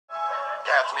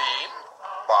Kathleen,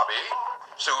 Bobby,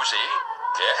 Susie.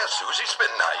 Yeah, Susie's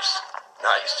been nice.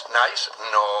 Nice,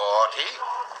 naughty.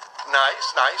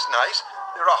 Nice.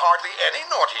 There are hardly any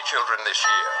naughty children this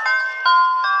year.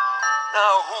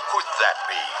 Now, who could that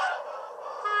be?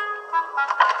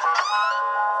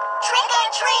 Trick or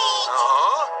treat!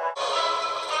 Huh?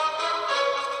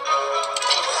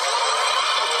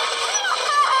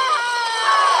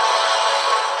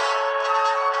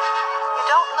 You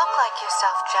don't look like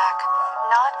yourself, Jack.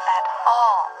 Not at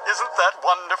all. Isn't that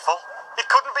wonderful? It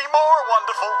couldn't be more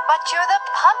wonderful. But you're the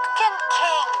Pumpkin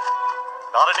King.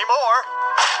 Not anymore.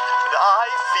 And I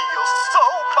feel so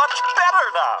much better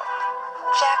now.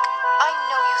 Jack, I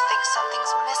know you think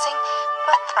something's missing,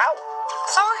 but... Ow.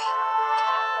 Sorry.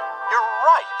 You're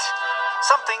right.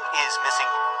 Something is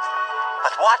missing.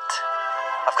 But what?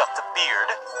 I've got the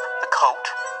beard, the coat,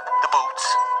 the boots,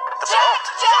 the belt.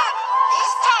 Jack!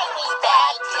 This time we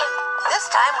bagged him. This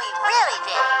time we really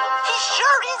did. He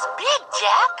sure is big,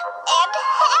 Jack. And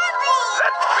heavy.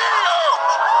 Let me out!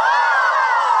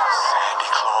 Sandy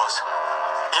Claus.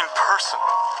 In person.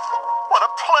 What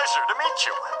a pleasure to meet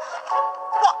you.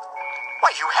 What?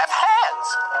 Why, you have hands.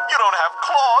 You don't have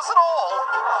claws at all.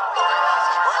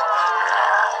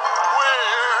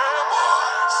 Where am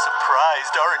I?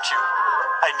 Surprised, aren't you?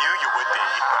 I knew you would be.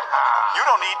 You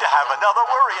don't need to have another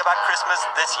worry about Christmas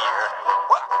this year.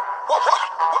 What?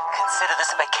 Consider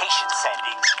this a vacation,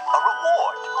 Sandy. A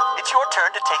reward. It's your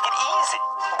turn to take it easy.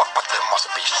 But there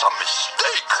must be some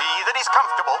mistake. See that he's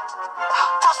comfortable.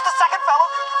 Just a second, fellow.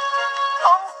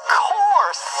 Of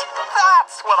course.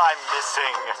 That's what I'm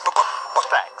missing. But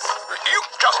Thanks. you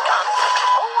just can't.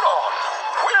 Hold on.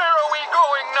 Where are we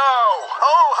going now?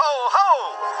 Ho, ho, ho!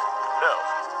 No.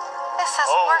 This is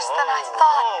worse than I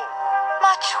thought.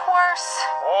 Much worse.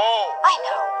 Oh. I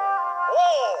know.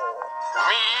 Oh.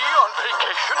 Me on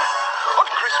vacation? On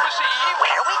Christmas Eve?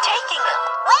 Where are we taking him?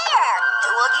 Where? To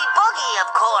Oogie Boogie, of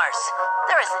course.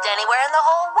 There isn't anywhere in the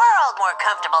whole world more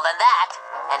comfortable than that.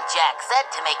 And Jack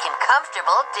said to make him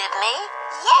comfortable, didn't he?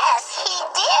 Yes, he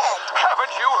did.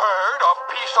 Haven't you heard of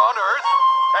peace on earth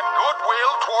and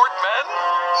goodwill toward men?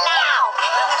 Now!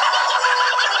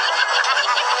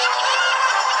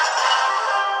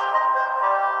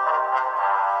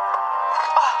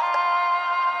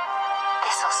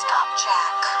 This'll stop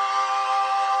Jack.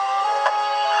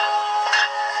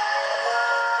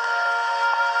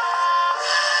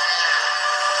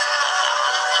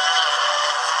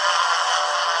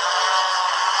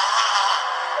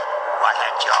 What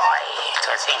a joy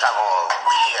to think of all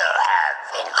we'll have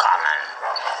in common.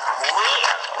 We'll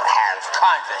have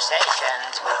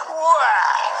conversations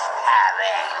worth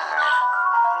having.